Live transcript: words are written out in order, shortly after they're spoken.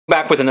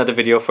with another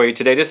video for you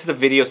today. This is a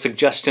video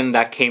suggestion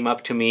that came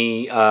up to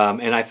me,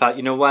 and I thought,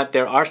 you know what,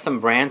 there are some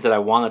brands that I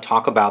want to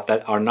talk about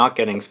that are not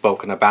getting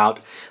spoken about.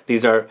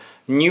 These are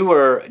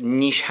newer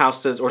niche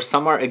houses, or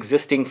some are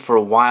existing for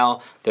a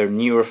while. They're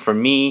newer for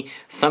me.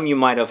 Some you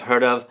might have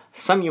heard of,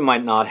 some you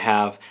might not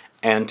have.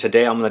 And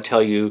today I'm going to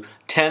tell you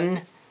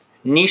 10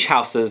 niche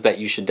houses that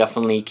you should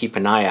definitely keep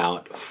an eye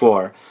out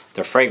for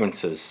their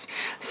fragrances.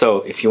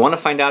 So if you want to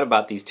find out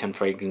about these 10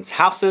 fragrance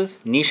houses,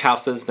 niche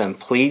houses, then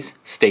please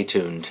stay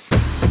tuned.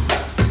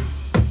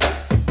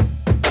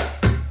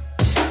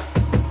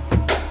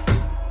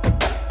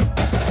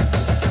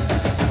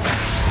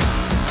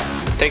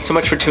 Thanks so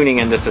much for tuning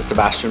in. This is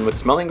Sebastian with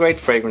Smelling Great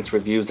Fragrance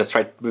Reviews. That's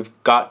right, we've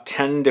got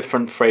 10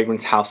 different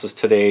fragrance houses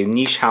today,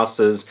 niche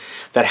houses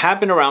that have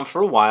been around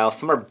for a while.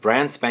 Some are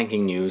brand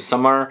spanking new,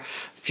 some are a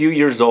few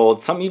years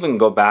old, some even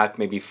go back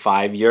maybe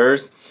 5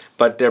 years,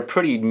 but they're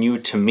pretty new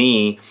to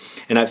me.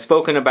 And I've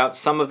spoken about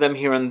some of them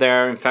here and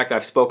there. In fact,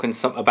 I've spoken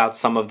about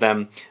some of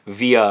them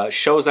via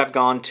shows I've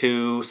gone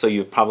to, so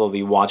you've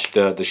probably watched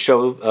the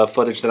show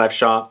footage that I've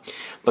shot.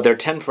 But there are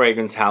 10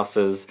 fragrance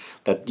houses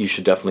that you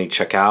should definitely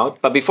check out.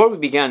 But before we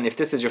begin, if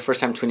this is your first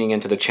time tuning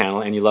into the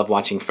channel and you love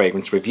watching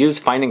fragrance reviews,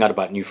 finding out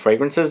about new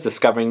fragrances,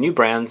 discovering new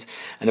brands,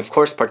 and of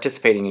course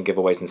participating in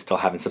giveaways and still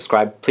haven't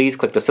subscribed, please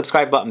click the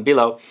subscribe button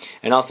below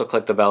and also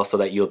click the bell so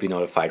that you'll be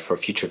notified for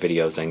future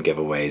videos and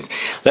giveaways.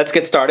 Let's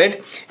get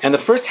started. And the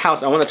first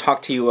house I want to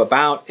talk to you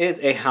about is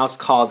a house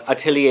called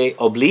Atelier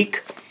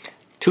Oblique.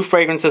 2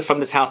 fragrances from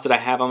this house that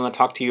I'm going to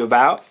talk to you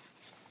about.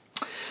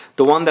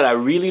 The one that I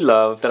really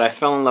love, that I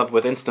fell in love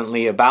with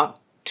instantly about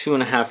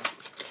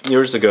 2.5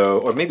 years ago,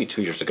 or maybe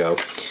 2 years ago,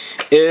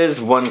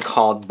 is one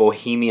called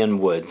Bohemian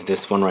Woods.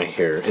 This one right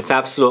here. It's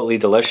absolutely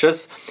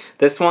delicious,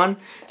 this one.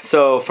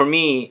 So for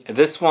me,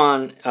 this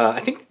one, I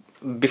think,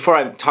 before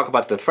I talk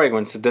about the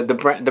fragrance,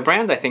 the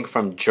brand's I think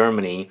from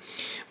Germany,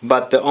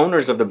 but the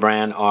owners of the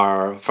brand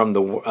are from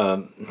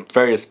the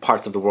various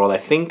parts of the world. I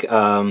think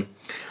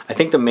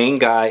the main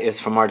guy is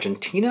from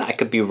Argentina. I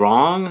could be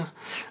wrong.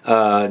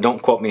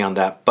 Don't quote me on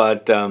that.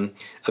 But a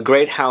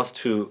great house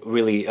to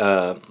really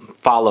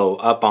follow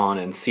up on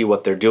and see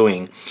what they're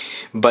doing.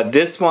 But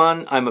this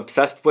one I'm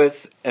obsessed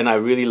with and I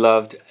really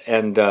loved.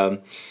 And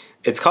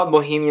it's called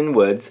Bohemian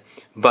Woods,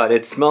 but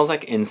it smells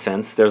like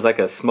incense. There's like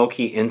a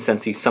smoky,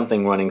 incensey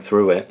something running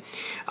through it.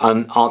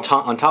 On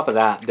top of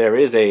that, there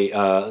is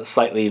a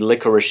slightly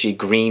licoricey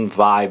green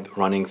vibe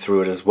running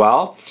through it as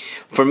well.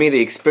 For me, the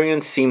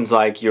experience seems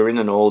like you're in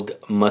an old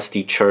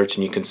musty church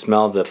and you can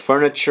smell the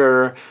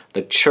furniture,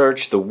 the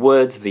church, the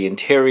woods, the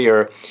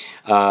interior,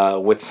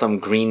 with some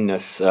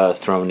greenness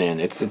thrown in.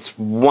 It's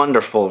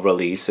wonderful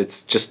release.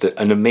 It's just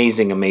an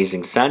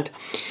amazing scent,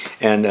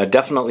 and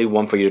definitely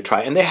one for you to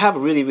try. And they have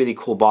really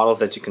cool bottles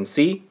that you can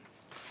see.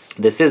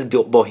 This is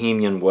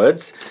Bohemian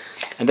Woods.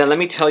 And then let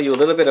me tell you a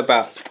little bit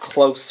about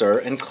Closer.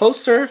 And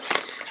Closer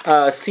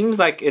seems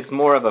like it's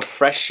more of a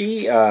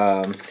freshie,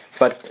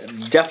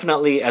 but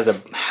definitely as a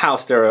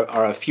house there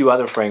are a few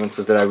other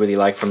fragrances that I really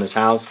like from this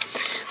house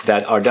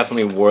that are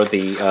definitely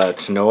worthy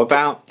to know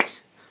about.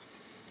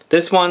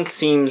 This one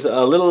seems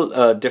a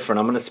little different.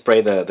 I'm going to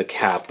spray the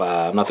cap,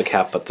 not the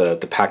cap, but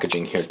the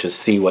packaging here to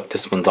see what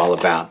this one's all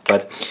about.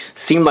 But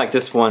seemed like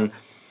this one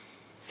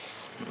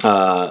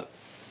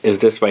is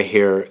this right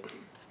here.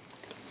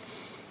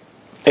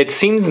 It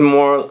seems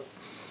more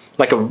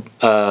like a,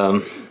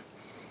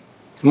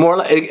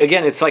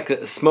 again, it's like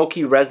a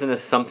smoky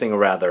resinous something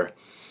or other.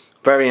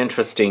 Very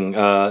interesting.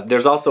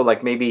 There's also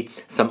like maybe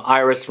some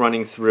iris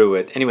running through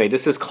it. Anyway,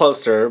 this is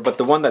Closer, but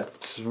the one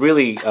that's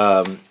really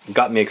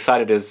got me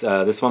excited is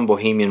this one,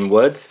 Bohemian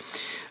Woods.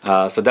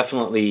 So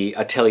definitely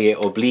Atelier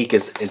Oblique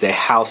is a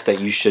house that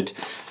you should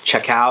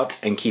check out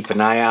and keep an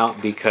eye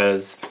out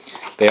because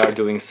they are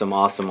doing some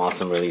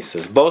awesome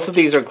releases. Both of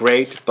these are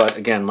great, but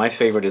again, my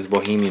favorite is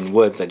Bohemian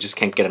Woods. I just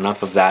can't get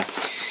enough of that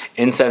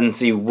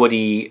incensey,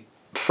 woody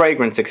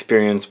fragrance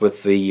experience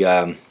with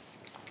the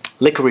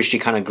licoricey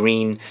kind of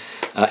green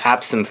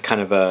absinthe kind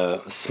of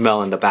a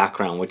smell in the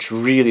background, which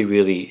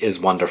really is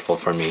wonderful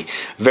for me.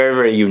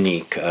 Very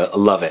unique.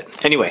 Love it.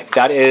 Anyway,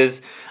 that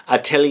is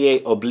Atelier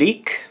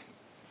Oblique.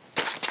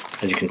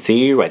 As you can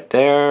see right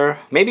there.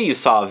 Maybe you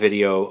saw a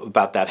video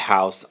about that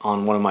house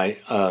on one of my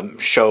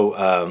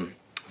show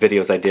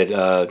videos I did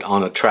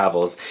on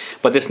travels.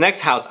 But this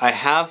next house I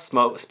have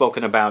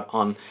spoken about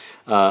on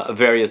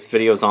various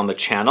videos on the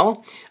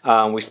channel.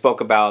 We spoke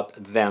about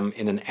them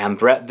in an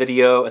ambrette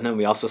video, and then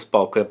we also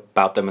spoke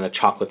about them in a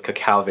chocolate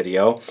cacao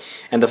video.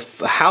 And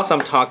the house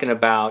I'm talking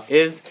about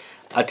is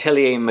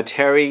Atelier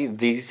Materi.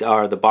 These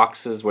are the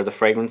boxes where the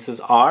fragrances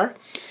are.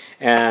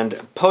 And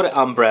Peau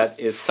d'Ambrette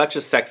is such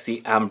a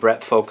sexy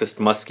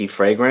ambrette-focused musky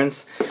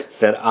fragrance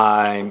that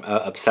I'm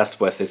obsessed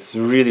with. It's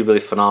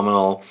really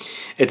phenomenal.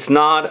 It's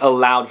not a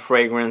loud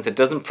fragrance. It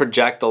doesn't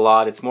project a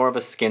lot. It's more of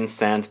a skin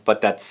scent,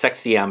 but that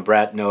sexy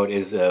ambrette note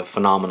is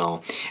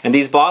phenomenal. And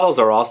these bottles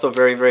are also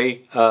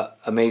very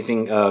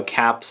amazing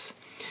caps.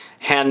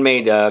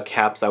 Handmade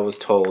caps, I was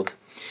told.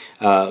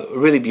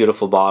 Really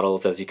beautiful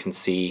bottles, as you can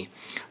see.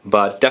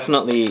 but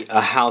definitely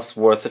a house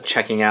worth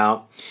checking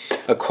out.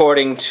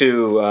 According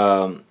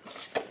to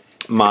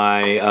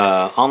my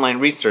online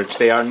research,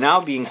 they are now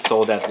being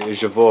sold at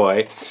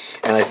Javoy,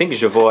 and I think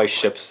Javoy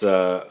ships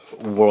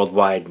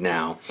worldwide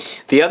now.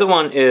 The other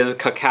one is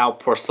CACAO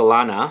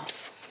Porcelana,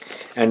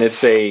 and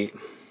it's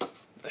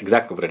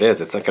exactly what it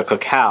is. It's like a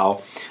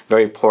cacao,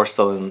 very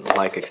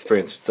porcelain-like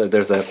experience. So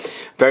there's a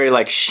very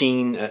like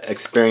sheen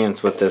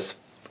experience with this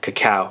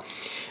cacao.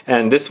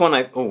 And this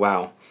one, oh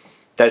wow,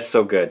 that's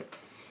so good.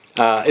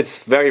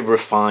 It's very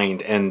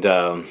refined and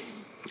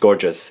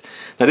gorgeous.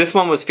 Now this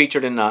one was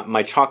featured in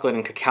my chocolate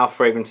and cacao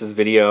fragrances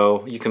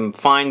video. You can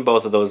find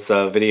both of those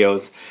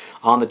videos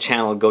on the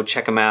channel. Go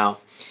check them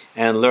out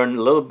and learn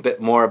a little bit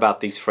more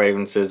about these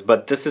fragrances.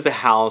 But this is a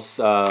house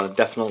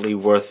definitely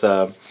worth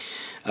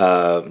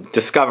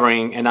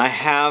discovering, and I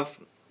have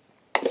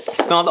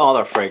smelled all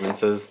their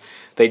fragrances.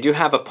 They do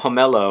have a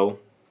pomelo,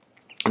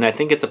 and I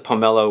think it's a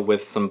pomelo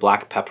with some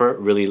black pepper,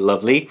 really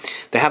lovely.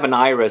 They have an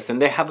iris,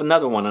 and they have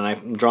another one, and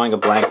I'm drawing a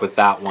blank with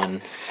that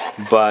one.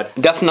 But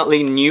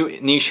definitely new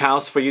niche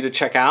house for you to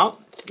check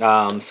out.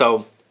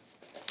 So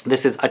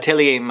this is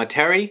Atelier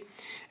Materi,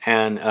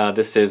 and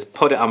this is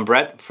Peau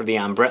d'Ambrette for the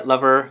ambrette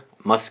lover,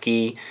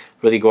 musky,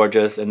 really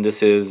gorgeous, and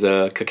this is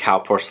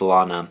CACAO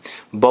Porcelana.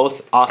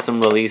 Both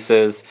awesome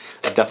releases.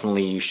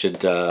 Definitely you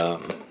should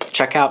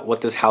check out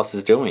what this house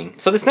is doing.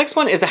 So this next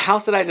one is a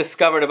house that I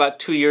discovered about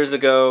 2 years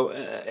ago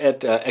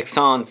at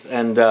Aix-en-Provence,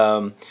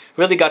 and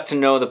really got to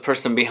know the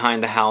person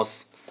behind the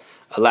house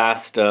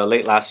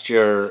late last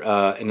year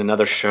in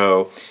another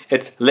show.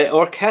 It's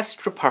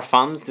L'Orchestre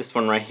Parfums, this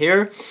one right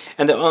here,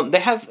 and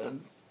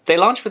they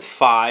launched with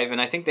 5,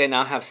 and I think they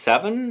now have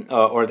 7,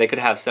 or they could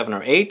have 7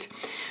 or 8.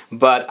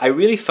 But I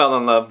really fell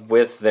in love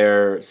with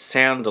their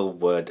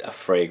sandalwood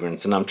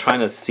fragrance, and I'm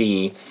trying to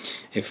see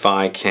if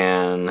I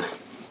can.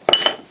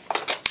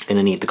 I'm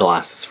gonna need the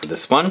glasses for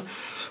this one.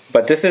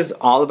 But this is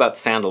all about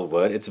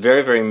sandalwood. It's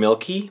very, very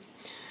milky.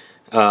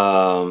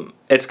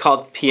 It's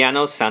called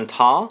Piano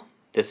Santal.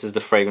 This is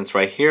the fragrance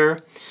right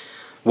here.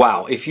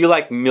 Wow, if you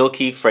like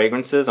milky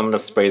fragrances, I'm gonna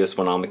spray this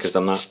one on because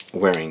I'm not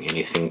wearing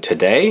anything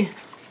today.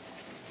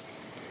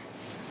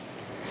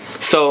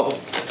 So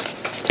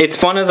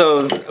it's one of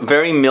those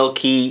very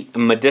milky,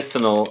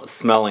 medicinal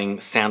smelling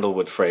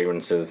sandalwood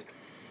fragrances.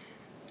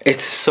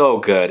 It's so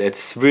good.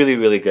 It's really,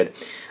 really good.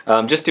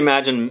 Just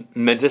imagine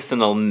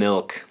medicinal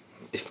milk.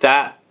 If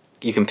that,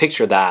 you can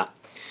picture that,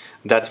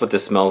 that's what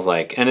this smells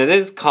like. And it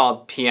is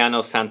called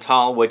Piano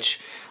Santal, which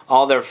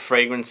all their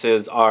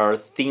fragrances are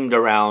themed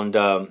around,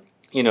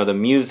 you know, the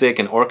music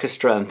and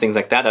orchestra and things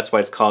like that. That's why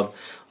it's called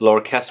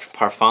L'Orchestre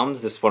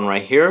Parfums, this one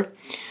right here.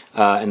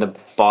 In the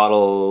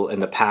bottle, in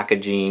the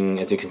packaging,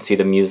 as you can see,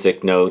 the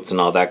music notes and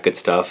all that good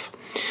stuff.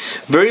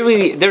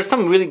 There's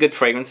some really good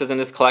fragrances in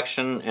this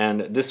collection,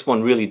 and this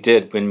one really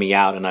did win me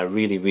out, and I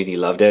really, really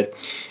loved it.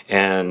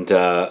 And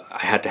I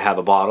had to have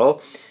a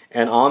bottle.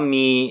 And on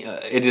me,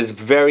 it is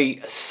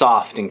very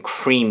soft and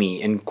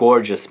creamy and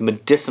gorgeous,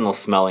 medicinal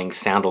smelling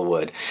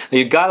sandalwood. Now,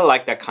 you gotta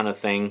like that kind of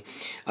thing.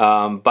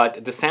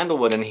 But the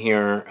sandalwood in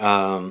here,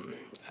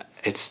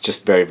 it's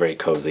just very, very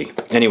cozy.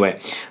 Anyway,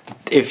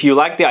 if you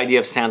like the idea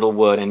of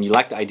sandalwood and you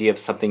like the idea of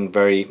something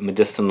very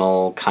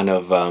medicinal, kind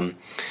of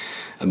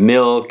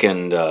milk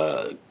and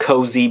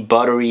cozy,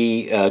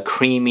 buttery,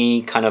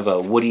 creamy, kind of a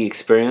woody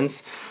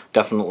experience,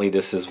 definitely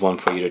this is one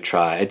for you to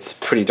try. It's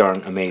pretty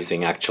darn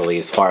amazing, actually,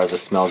 as far as the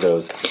smell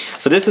goes.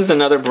 So this is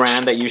another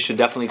brand that you should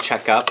definitely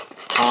check up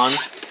on.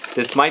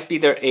 This might be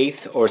their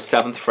 8th or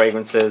 7th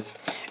fragrances.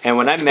 And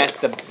when I met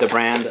the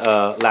brand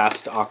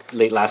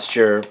late last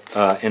year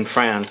in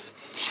France,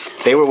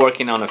 they were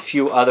working on a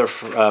few other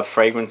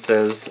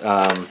fragrances.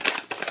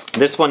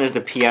 This one is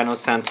the Piano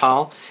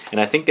Santal, and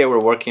I think they were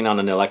working on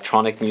an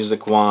electronic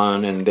music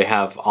one, and they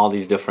have all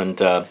these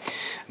different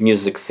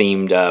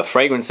music-themed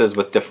fragrances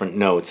with different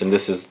notes, and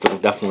this is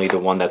definitely the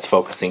one that's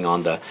focusing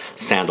on the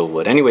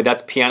sandalwood. Anyway,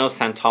 that's Piano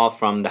Santal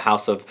from the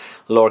house of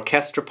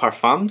L'Orchestre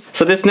Parfums.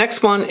 So this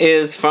next one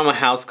is from a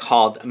house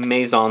called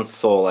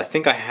Mesonsol. I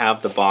think I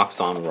have the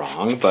box on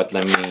wrong, but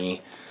let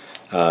me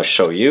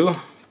show you.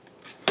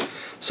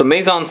 So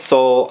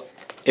Mesonsol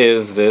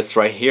is this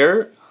right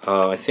here.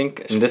 I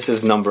think, and this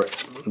is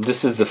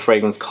the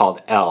fragrance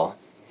called L.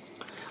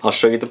 I'll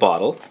show you the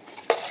bottle.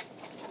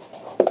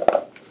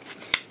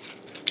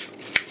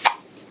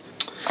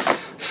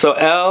 So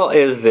L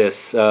is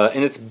this,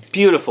 and it's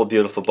beautiful,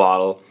 beautiful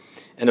bottle,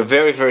 and a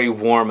very, very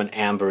warm and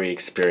ambery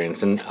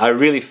experience. And I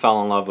really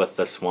fell in love with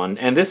this one.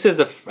 And this is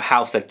a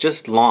house that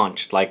just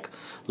launched like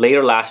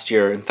later last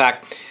year. In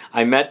fact,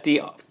 I met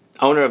the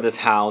owner of this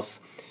house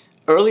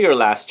earlier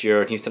last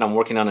year, and he said, I'm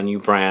working on a new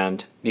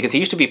brand, because he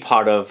used to be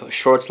part of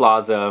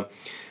Schwarzlase,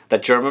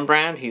 that German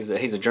brand. He's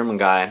a German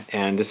guy,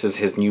 and this is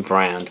his new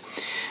brand.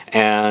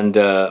 And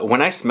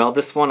when I smelled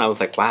this one, I was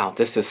like, wow,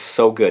 this is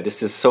so good.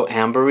 This is so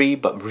ambery,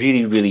 but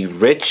really, really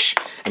rich.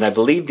 And I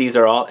believe these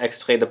are all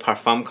extrait de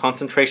parfum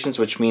concentrations,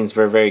 which means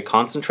very, very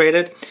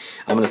concentrated.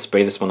 I'm going to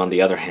spray this one on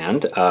the other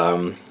hand,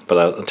 but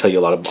I'll tell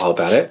you all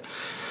about it.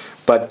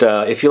 But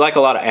if you like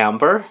a lot of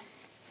amber,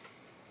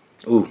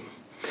 ooh,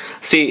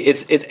 See,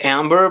 it's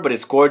amber, but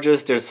it's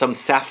gorgeous. There's some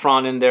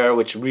saffron in there,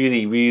 which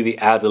really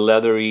adds a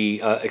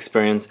leathery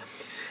experience.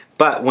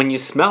 But when you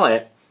smell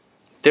it,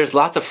 there's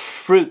lots of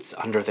fruits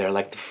under there.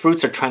 Like the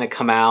fruits are trying to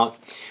come out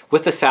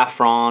with the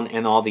saffron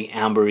and all the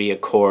ambery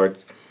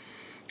accords.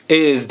 It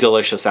is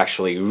delicious,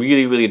 actually.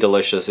 Really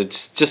delicious. It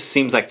just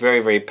seems like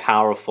very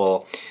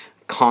powerful,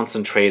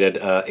 concentrated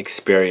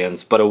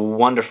experience, but a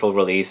wonderful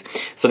release.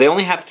 So they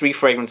only have 3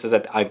 fragrances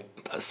that I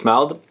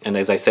smelled, and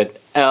as I said,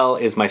 L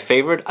is my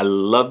favorite. I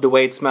love the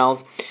way it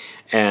smells,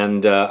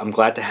 and I'm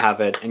glad to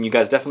have it. And you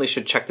guys definitely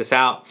should check this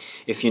out.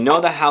 If you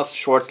know the house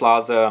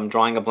Schwarzlase, I'm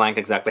drawing a blank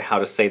exactly how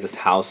to say this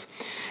house.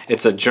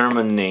 It's a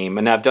German name,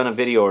 and I've done a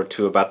video or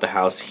 2 about the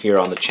house here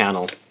on the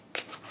channel.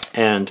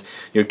 And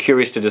you're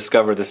curious to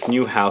discover this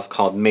new house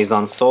called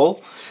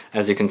Mesonsol.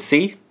 As you can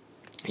see,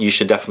 you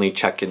should definitely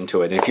check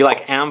into it. And if you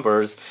like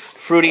ambers,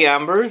 fruity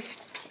ambers,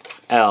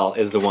 L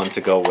is the one to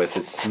go with.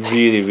 It's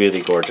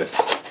really gorgeous.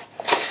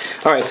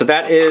 Alright, so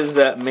that is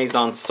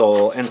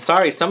Mesonsol. And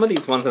sorry, some of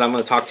these ones that I'm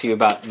going to talk to you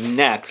about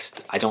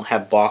next, I don't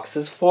have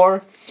boxes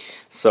for.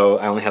 So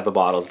I only have the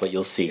bottles, but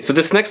you'll see. So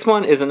this next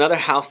one is another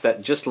house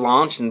that just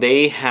launched, and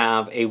they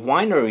have a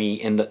winery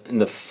in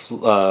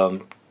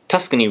the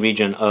Tuscany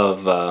region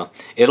of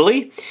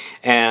Italy,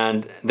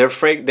 and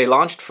they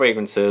launched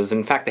fragrances.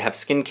 In fact, they have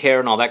skincare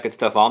and all that good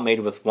stuff, all made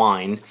with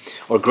wine,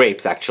 or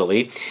grapes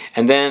actually.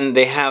 And then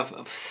they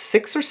have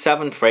 6 or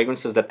 7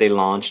 fragrances that they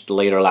launched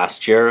later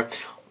last year,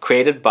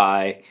 created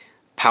by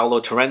Paolo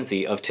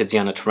Terenzi of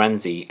Tiziana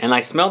Terenzi. And I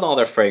smelled all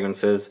their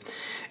fragrances,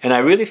 and I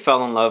really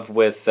fell in love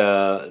with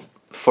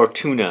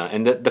Fortuna,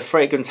 and the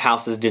fragrance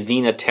house is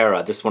DiVINA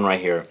Terra, this one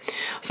right here.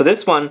 So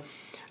this one,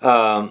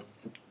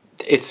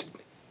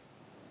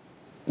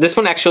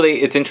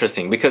 actually, it's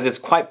interesting because it's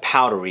quite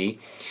powdery,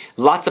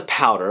 lots of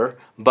powder,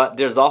 but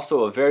there's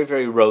also a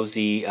very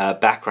rosy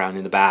background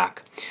in the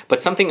back.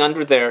 But something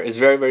under there is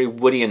very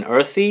woody and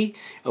earthy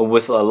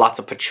with lots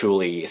of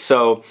patchouli.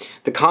 So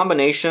the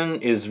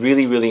combination is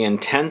really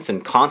intense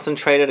and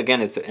concentrated.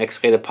 Again, it's an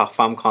extrait de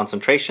parfum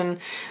concentration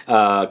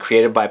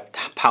created by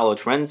Paolo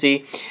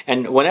Terenzi.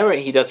 And whenever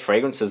he does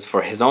fragrances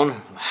for his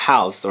own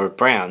house or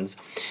brands,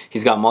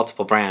 he's got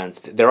multiple brands.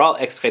 They're all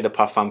extrait de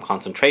parfum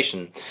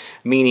concentration,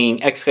 meaning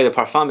extrait de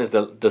parfum is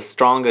the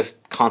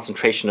strongest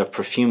concentration of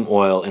perfume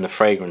oil in a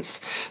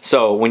fragrance.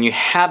 So when you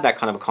have that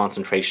kind of a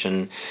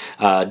concentration,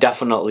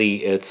 definitely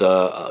it's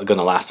going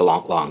to last a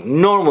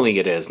long. Normally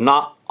it is,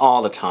 not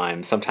all the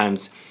time.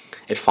 Sometimes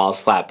it falls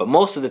flat, but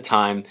most of the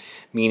time,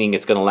 meaning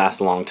it's going to last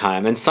a long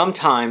time. And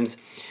sometimes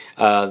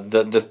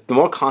the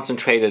more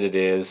concentrated it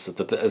is,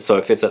 so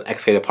if it's an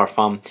extrait de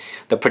parfum,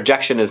 the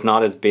projection is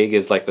not as big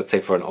as, like, let's say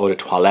for an eau de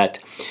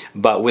toilette.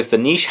 But with the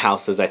niche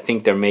houses, I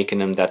think they're making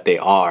them that they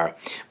are.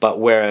 But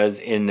whereas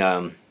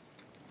in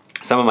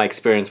some of my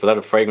experience with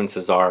other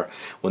fragrances are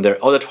when they're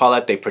eau de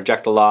toilette, they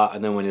project a lot,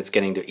 and then when it's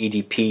getting to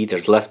EDP,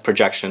 there's less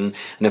projection, and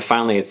then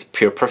finally it's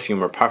pure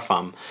perfume or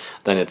parfum,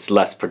 then it's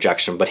less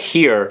projection. But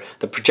here,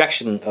 the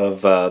projection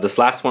of this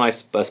last one I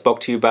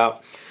spoke to you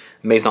about,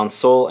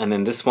 Mesonsol, and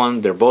then this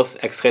one, they're both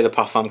extrait de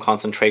parfum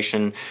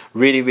concentration,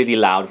 really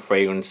loud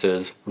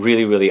fragrances,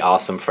 really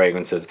awesome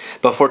fragrances.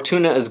 But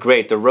Fortuna is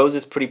great. The rose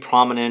is pretty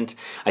prominent.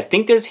 I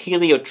think there's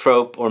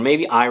heliotrope or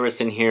maybe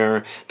iris in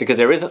here, because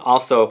there isn't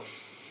also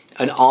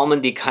an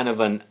almondy kind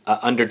of an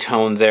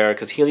undertone there,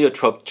 because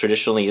heliotrope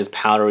traditionally is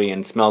powdery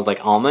and smells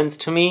like almonds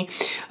to me.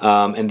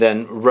 And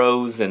then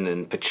rose and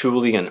then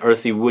patchouli and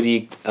earthy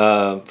woody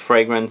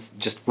fragrance,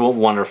 just real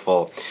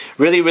wonderful.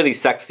 Really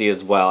sexy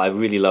as well. I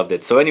really loved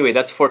it. So anyway,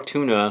 that's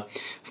Fortuna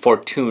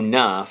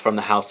from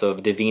the house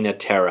of DiVINA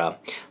Terra.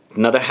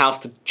 Another house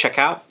to check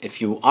out.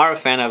 If you are a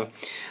fan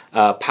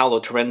of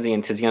Paolo Terenzi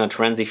and Tiziana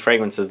Terenzi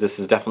fragrances, this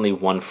is definitely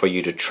one for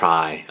you to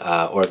try.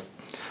 Or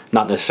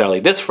not necessarily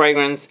this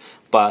fragrance,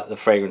 but the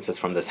fragrances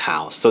from this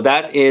house. So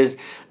that is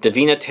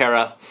DiVINA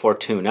Terra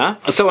Fortuna.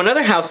 So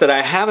another house that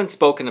I haven't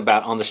spoken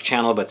about on this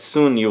channel, but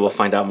soon you will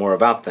find out more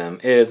about them,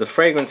 is a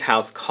fragrance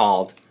house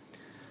called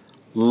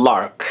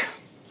Lark.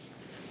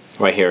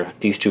 Right here,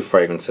 these 2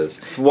 fragrances.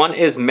 One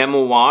is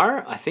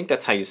Memoire, I think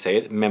that's how you say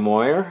it,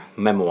 Memoire.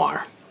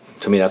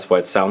 To me, that's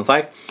what it sounds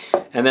like.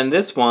 And then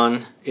this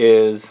one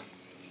is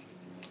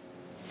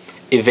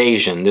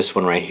Evasion, this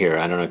one right here.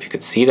 I don't know if you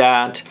could see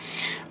that,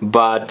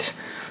 but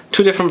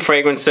 2 different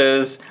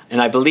fragrances,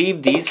 and I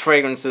believe these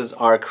fragrances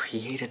are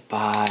created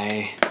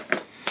by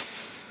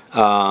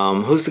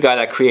who's the guy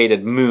that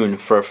created Moon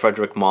for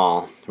Frederick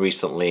Malle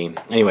recently?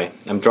 Anyway,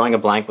 I'm drawing a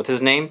blank with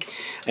his name,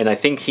 and I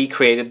think he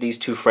created these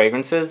 2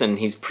 fragrances, and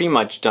he's pretty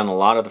much done a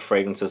lot of the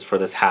fragrances for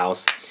this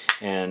house,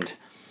 and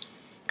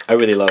I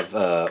really love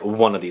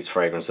one of these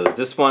fragrances.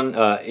 This one,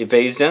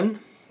 Evasion,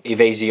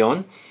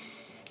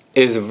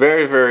 is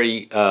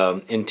very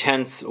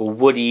intense,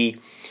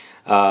 woody,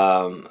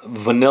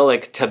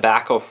 vanillic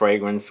tobacco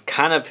fragrance,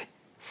 kind of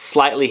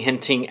slightly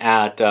hinting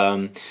at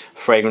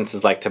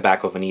fragrances like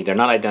tobacco vanille. They're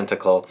not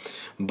identical,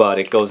 but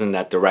it goes in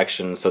that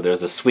direction. So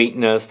there's a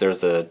sweetness,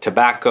 there's a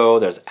tobacco,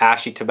 there's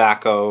ashy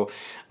tobacco,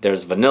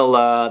 there's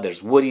vanilla,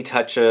 there's woody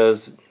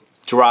touches,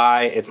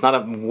 dry. It's not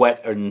a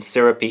wet and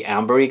syrupy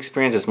ambery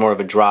experience. It's more of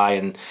a dry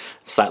and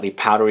slightly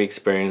powdery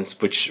experience,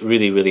 which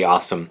really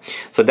awesome.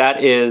 So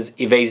that is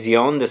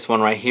EVASION, this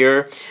one right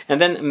here. And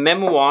then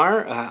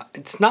MEMOIRE,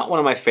 it's not one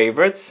of my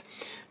favorites,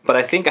 but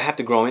I think I have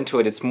to grow into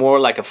it. It's more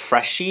like a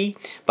freshy,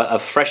 but a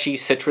freshy,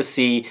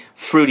 citrusy,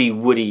 fruity,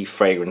 woody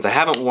fragrance. I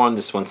haven't worn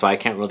this one, so I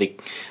can't really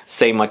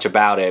say much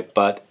about it,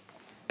 but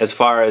as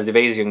far as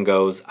EVASION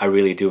goes, I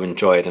really do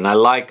enjoy it. And I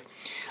like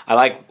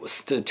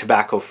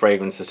tobacco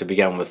fragrances to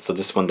begin with, so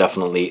this one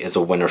definitely is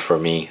a winner for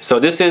me. So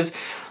this is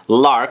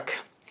Lark,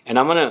 and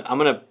I'm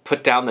gonna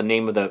put down the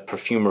name of the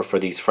perfumer for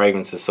these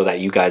fragrances so that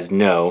you guys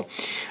know.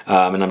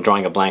 And I'm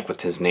drawing a blank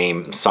with his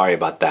name. Sorry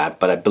about that,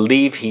 but I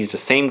believe he's the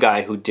same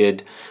guy who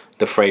did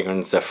the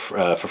fragrance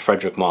for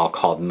Frederic Malle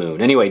called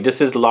Moon. Anyway,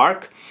 this is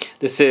Lark,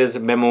 this is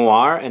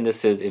MEMOIRE, and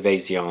this is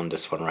EVASION,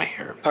 this one right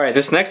here. All right,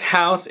 this next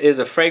house is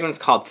a fragrance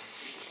called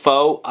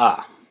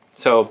FOA.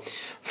 So,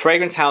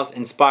 fragrance house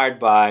inspired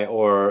by,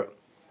 or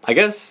I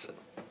guess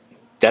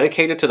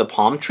dedicated to the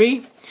palm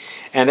tree.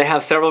 And they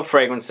have several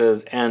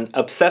fragrances, and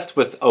obsessed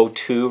with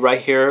O2 right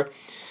here.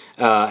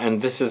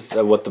 And this is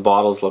what the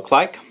bottles look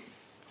like.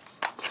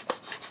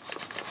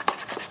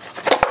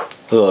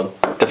 A little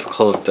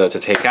difficult to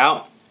take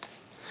out.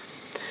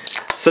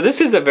 So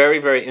this is a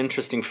very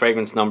interesting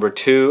fragrance, number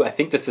 2. I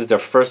think this is their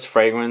first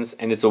fragrance,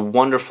 and it's a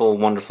wonderful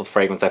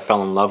fragrance I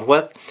fell in love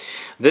with.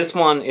 This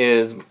one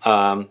is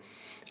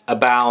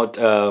about,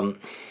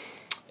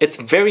 it's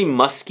very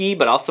musky,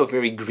 but also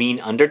very green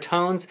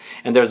undertones.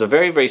 And there's a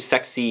very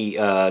sexy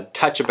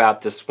touch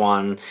about this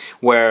one,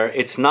 where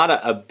it's not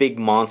a big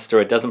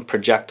monster. It doesn't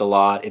project a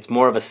lot. It's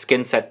more of a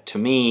skin set to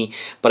me,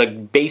 but a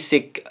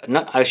basic,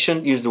 I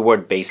shouldn't use the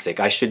word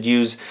basic. I should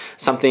use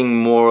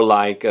something more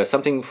like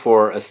something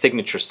for a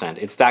signature scent.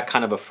 It's that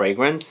kind of a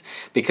fragrance,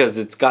 because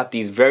it's got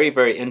these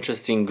very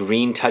interesting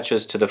green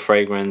touches to the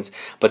fragrance,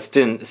 but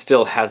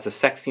still has the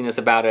sexiness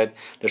about it.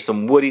 There's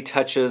some woody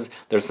touches,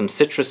 there's some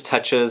citrus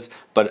touches,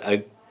 but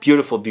a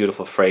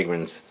beautiful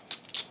fragrance.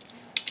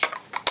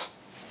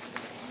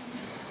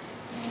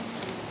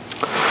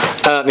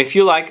 If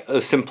you like a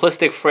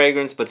simplistic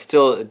fragrance but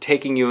still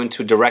taking you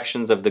into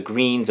directions of the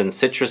greens and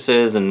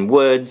citruses and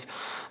woods,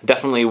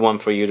 definitely one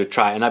for you to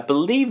try. And I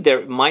believe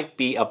there might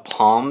be a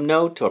palm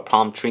note or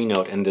palm tree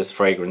note in this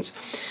fragrance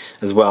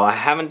as well. I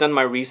haven't done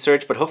my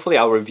research, but hopefully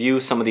I'll review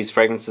some of these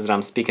fragrances that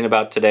I'm speaking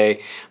about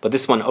today. But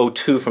this one,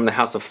 O2 from the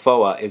house of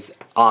FOA, is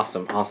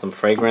awesome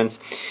fragrance.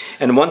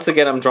 And once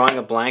again, I'm drawing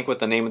a blank with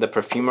the name of the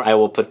perfumer. I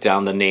will put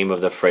down the name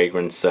of the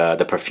fragrance,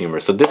 the perfumer.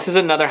 So this is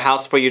another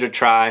house for you to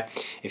try.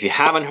 If you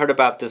haven't heard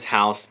about this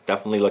house,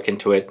 definitely look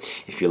into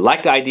it. If you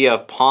like the idea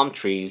of palm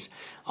trees,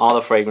 all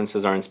the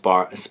fragrances are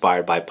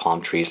inspired by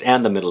palm trees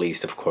and the Middle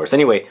East, of course.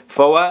 Anyway,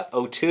 FOA,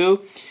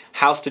 O2,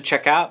 house to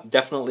check out,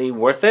 definitely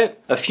worth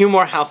it. A few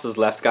more houses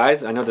left,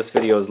 guys. I know this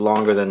video is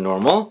longer than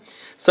normal.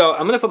 So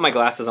I'm gonna put my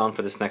glasses on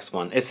for this next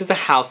one. This is a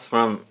house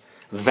from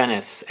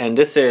Venice, and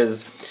this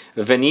is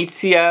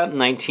Venezia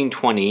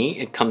 1920.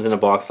 It comes in a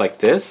box like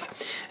this.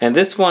 And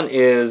this one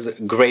is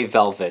Grey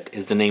Velvet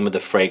is the name of the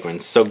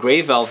fragrance. So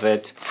Grey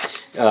Velvet,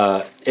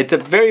 it's a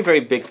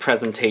very big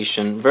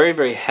presentation,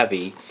 very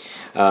heavy,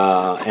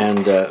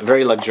 and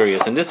very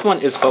luxurious. And this one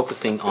is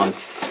focusing on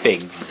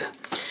figs.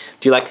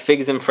 Do you like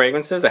figs in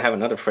fragrances? I have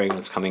another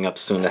fragrance coming up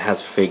soon that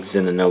has figs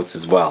in the notes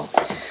as well.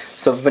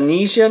 So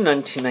Venezia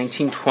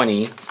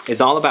 1920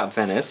 is all about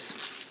Venice.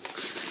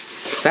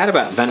 Sad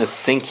about Venice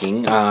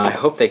sinking. I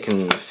hope they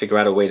can figure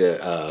out a way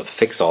to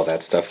fix all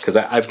that stuff, because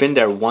I've been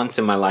there once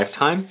in my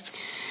lifetime.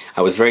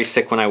 I was very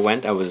sick when I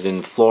went. I was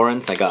in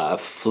Florence. I got a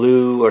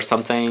flu or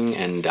something,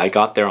 and I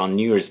got there on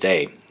New Year's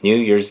Day. New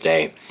Year's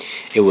Day.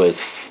 It was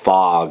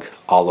fog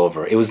all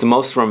over. It was the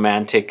most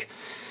romantic,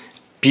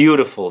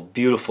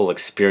 beautiful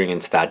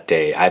experience that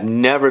day. I've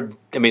never,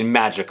 I mean,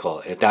 magical,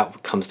 if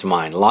that comes to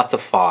mind. Lots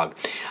of fog.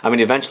 I mean,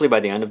 eventually by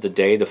the end of the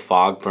day, the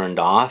fog burned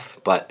off,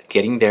 but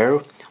getting there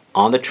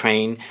on the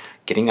train,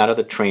 getting out of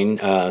the train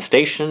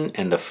station,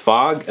 and the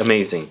fog,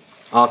 amazing.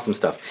 Awesome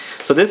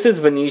stuff. So this is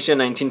Venezia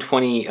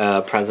 1920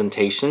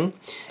 presentation.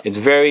 It's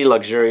very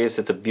luxurious.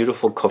 It's a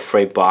beautiful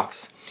coffret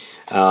box.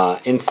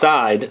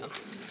 Inside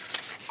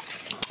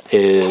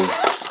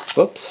is,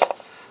 whoops,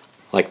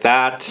 like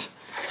that.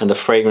 And the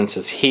fragrance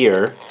is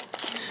here.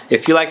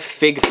 If you like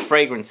fig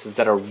fragrances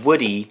that are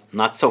woody,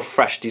 not so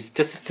fresh,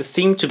 this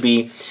seem to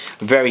be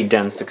very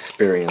dense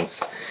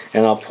experience.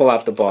 And I'll pull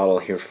out the bottle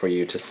here for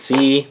you to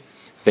see.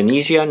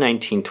 Venezia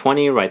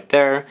 1920 right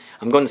there.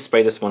 I'm going to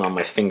spray this one on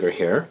my finger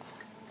here.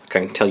 I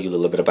can tell you a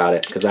little bit about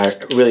it, because I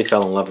really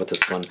fell in love with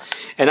this one.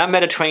 And I'm a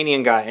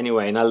Mediterranean guy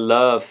anyway, and I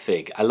love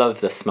fig. I love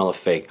the smell of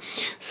fig.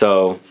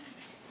 So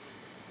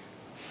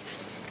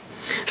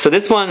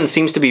this one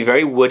seems to be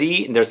very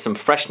woody. There's some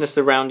freshness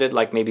around it,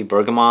 like maybe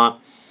bergamot.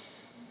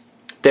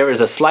 There is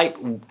a slight,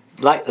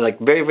 like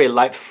very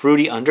light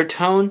fruity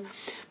undertone,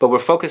 but we're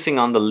focusing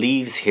on the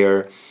leaves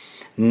here,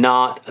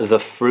 not the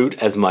fruit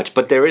as much,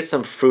 but there is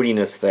some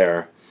fruitiness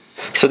there.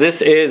 So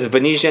this is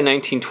Venezia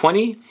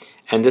 1920,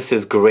 and this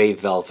is Grey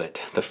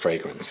Velvet, the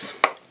fragrance.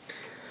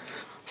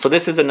 So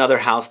this is another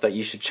house that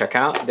you should check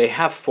out. They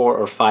have 4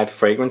 or 5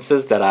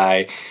 fragrances that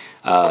I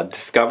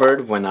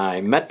discovered when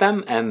I met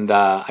them, and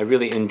I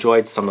really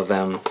enjoyed some of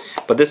them.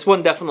 But this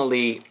one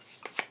definitely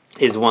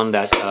is one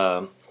that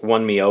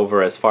won me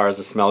over as far as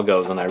the smell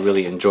goes, and I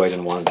really enjoyed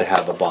and wanted to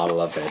have a bottle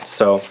of it.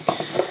 So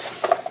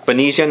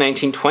Venezia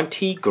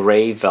 1920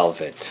 Gray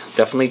Velvet.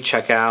 Definitely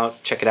check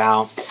it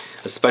out,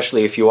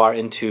 especially if you are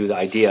into the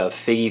idea of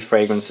figgy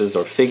fragrances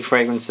or fig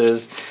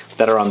fragrances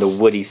that are on the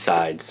woody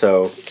side.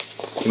 So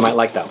you might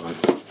like that one.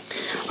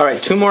 All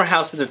right, 2 more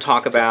houses to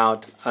talk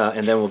about,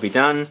 and then we'll be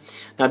done.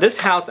 Now this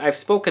house I've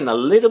spoken a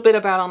little bit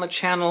about on the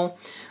channel,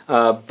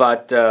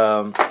 but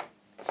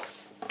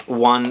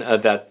one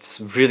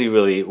that's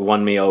really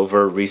won me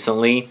over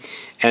recently,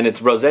 and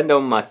it's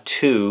Rosendo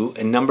Mateu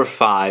in number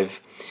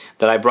 5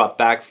 that I brought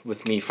back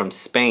with me from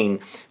Spain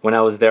when I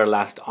was there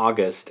last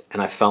August,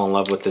 and I fell in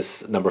love with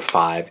this number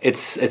 5.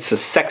 It's a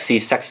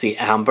sexy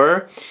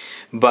amber,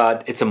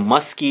 but it's a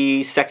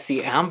musky,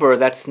 sexy amber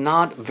that's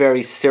not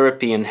very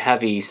syrupy and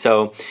heavy.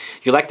 So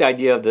you like the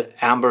idea of the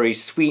ambery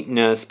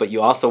sweetness, but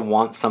you also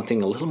want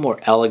something a little more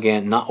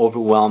elegant, not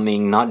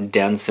overwhelming, not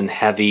dense and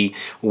heavy,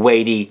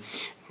 weighty.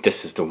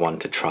 This is the one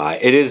to try.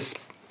 It is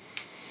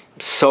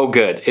so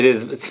good.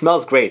 It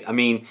smells great. I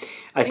mean,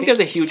 I think there's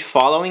a huge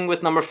following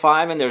with number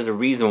 5, and there's a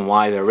reason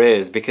why there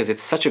is, because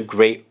it's such a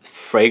great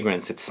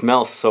fragrance. It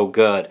smells so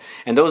good.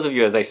 And those of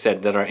you, as I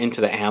said, that are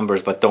into the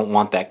ambers but don't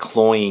want that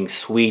cloying,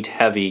 sweet,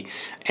 heavy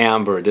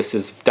amber, this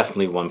is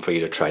definitely one for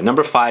you to try.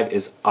 Number 5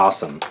 is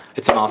awesome.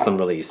 It's an awesome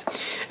release.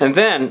 And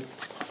then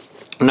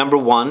number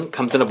 1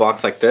 comes in a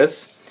box like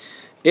this,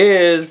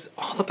 is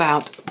all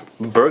about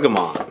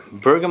bergamot.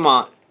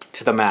 Bergamot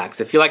to the max.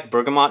 If you like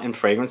bergamot in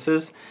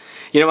fragrances,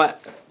 you know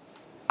what?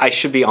 I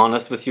should be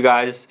honest with you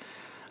guys.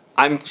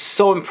 I'm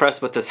so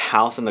impressed with this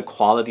house and the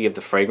quality of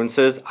the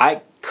fragrances.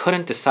 I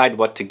couldn't decide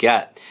what to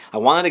get. I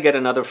wanted to get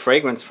another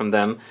fragrance from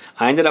them.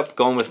 I ended up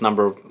going with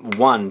number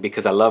 1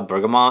 because I love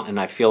bergamot, and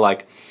I feel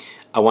like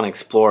I want to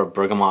explore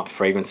bergamot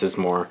fragrances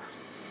more.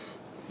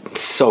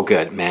 It's so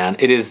good, man.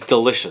 It is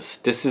delicious.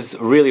 This is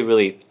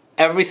really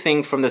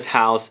everything from this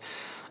house.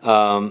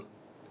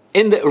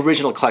 In the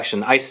original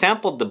collection, I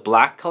sampled the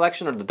black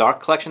collection or the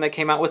dark collection that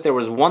came out with. There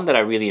was one that I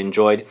really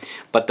enjoyed,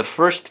 but the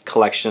first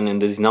collection in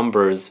these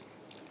numbers,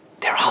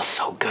 they're all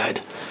so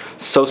good.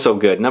 So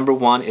good. Number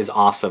 1 is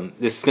awesome.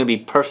 This is going to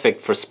be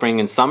perfect for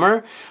spring and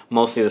summer,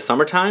 mostly the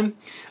summertime.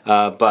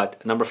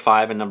 But number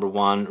 5 and number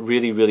 1,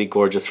 really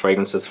gorgeous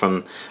fragrances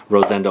from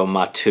Rosendo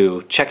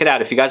Mateu. Check it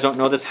out. If you guys don't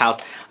know this house,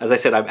 as I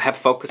said, I have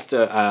focused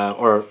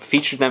or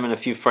featured them in a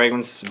few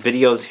fragrance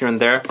videos here and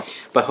there.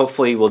 But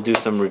hopefully we'll do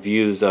some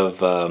reviews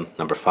of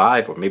number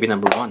 5 or maybe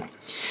number 1.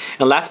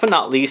 And last but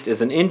not least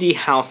is an indie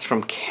house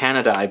from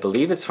Canada. I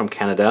believe it's from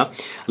Canada.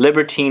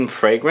 Libertine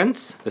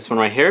fragrance. This one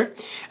right here.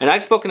 And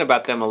I've spoken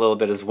about them a little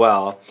bit as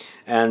well.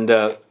 And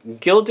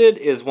Gilded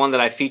is one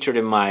that I featured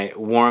in my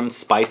warm,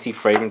 spicy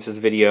fragrances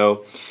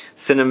video.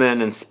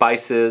 Cinnamon and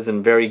spices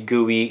and very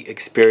gooey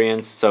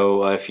experience.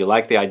 So if you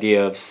like the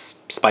idea of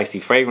spicy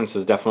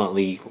fragrances,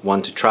 definitely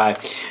one to try.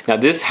 Now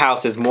this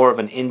house is more of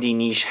an indie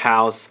niche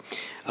house.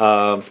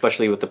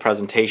 Especially with the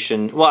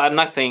presentation. Well, I'm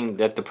not saying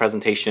that the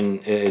presentation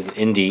is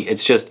indie.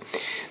 It's just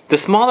the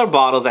smaller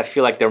bottles, I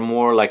feel like they're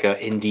more like an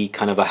indie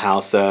kind of a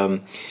house.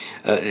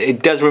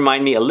 It does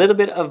remind me a little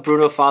bit of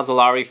Bruno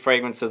Fazzolari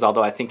fragrances,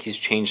 although I think he's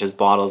changed his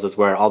bottles as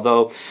well.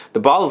 Although the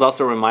bottles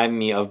also remind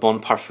me of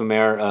Bon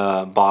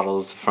Parfumeur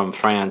bottles from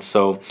France.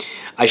 So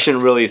I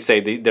shouldn't really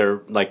say they're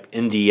like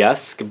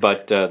indie-esque,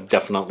 but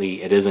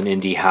definitely it is an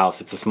indie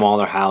house. It's a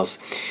smaller house,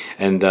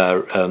 and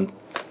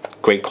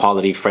great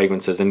quality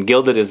fragrances. And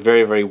Gilded is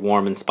very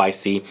warm and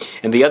spicy.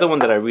 And the other one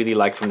that I really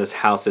like from this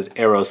house is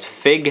EROS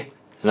Fig,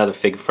 another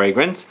fig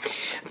fragrance.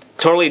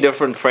 Totally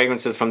different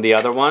fragrances from the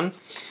other one.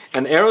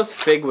 And EROS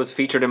Fig was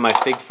featured in my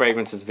fig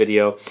fragrances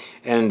video,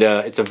 and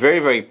it's a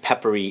very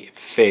peppery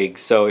fig.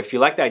 So if you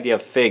like the idea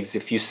of figs,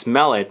 if you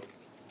smell it,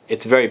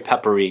 it's very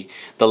peppery,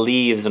 the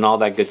leaves and all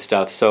that good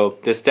stuff. So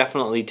this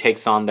definitely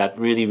takes on that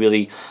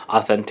really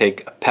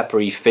authentic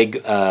peppery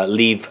fig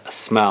leaf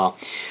smell.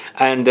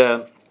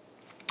 And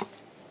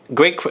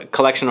great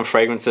collection of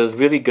fragrances,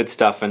 really good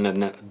stuff, and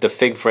then the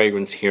fig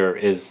fragrance here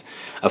is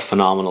a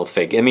phenomenal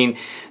fig. I mean,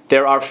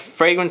 there are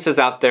fragrances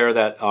out there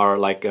that are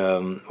like,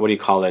 what do you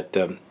call it,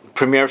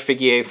 Premier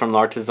Figuier from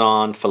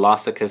L'Artisan,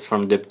 Philosophes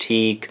from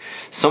Diptyque,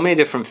 so many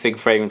different fig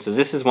fragrances.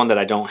 This is one that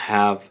I don't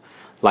have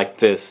like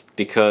this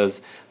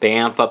because they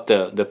amp up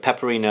the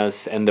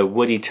pepperiness and the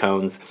woody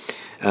tones,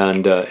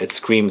 and it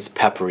screams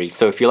peppery.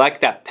 So if you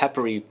like that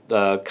peppery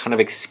kind of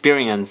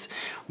experience,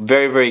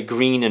 very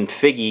green and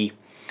figgy,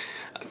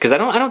 because I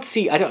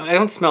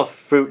don't smell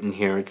fruit in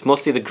here, it's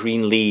mostly the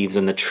green leaves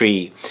and the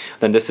tree,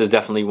 then this is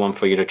definitely one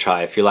for you to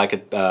try. If you like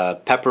it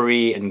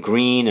peppery and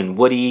green and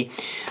woody,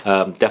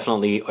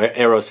 definitely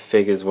EROS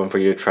Fig is one for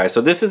you to try.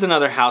 So this is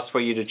another house for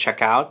you to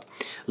check out.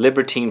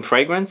 Libertine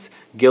fragrance,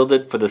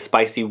 Gilded for the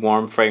spicy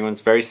warm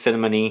fragrance, very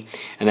cinnamony,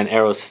 and then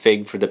EROS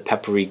Fig for the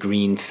peppery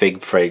green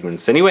fig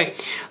fragrance. Anyway,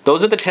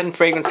 those are the 10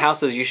 fragrance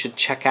houses you should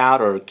check out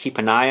or keep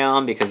an eye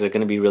on, because they're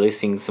going to be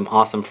releasing some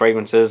awesome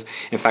fragrances.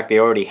 In fact, they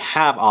already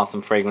have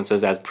awesome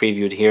fragrances as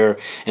previewed here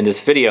in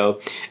this video,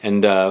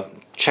 and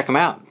check them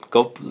out.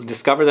 Go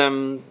discover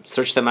them,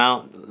 search them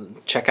out,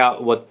 check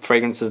out what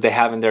fragrances they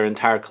have in their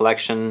entire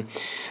collection,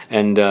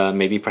 and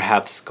maybe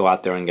perhaps go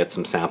out there and get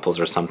some samples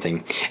or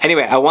something.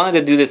 Anyway, I wanted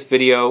to do this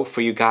video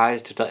for you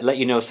guys to let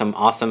you know some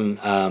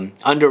awesome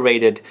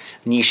underrated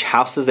niche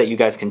houses that you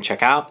guys can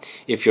check out.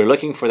 If you're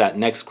looking for that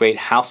next great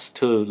house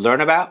to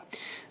learn about,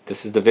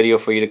 this is the video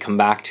for you to come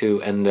back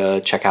to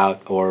and check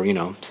out, or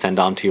send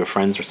on to your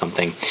friends or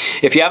something.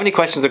 If you have any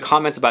questions or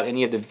comments about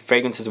any of the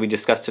fragrances we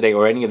discussed today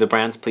or any of the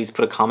brands, please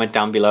put a comment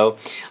down below.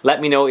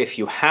 Let me know if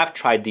you have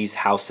tried these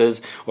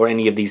houses or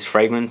any of these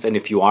fragrances, and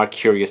if you are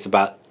curious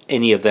about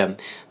any of them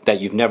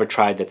that you've never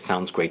tried that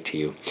sounds great to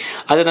you.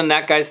 Other than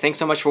that, guys, thanks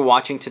so much for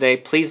watching today.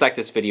 Please like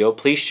this video,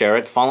 please share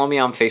it, follow me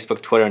on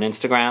Facebook, Twitter, and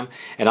Instagram,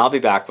 and I'll be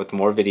back with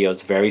more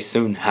videos very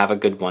soon. Have a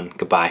good one.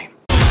 Goodbye.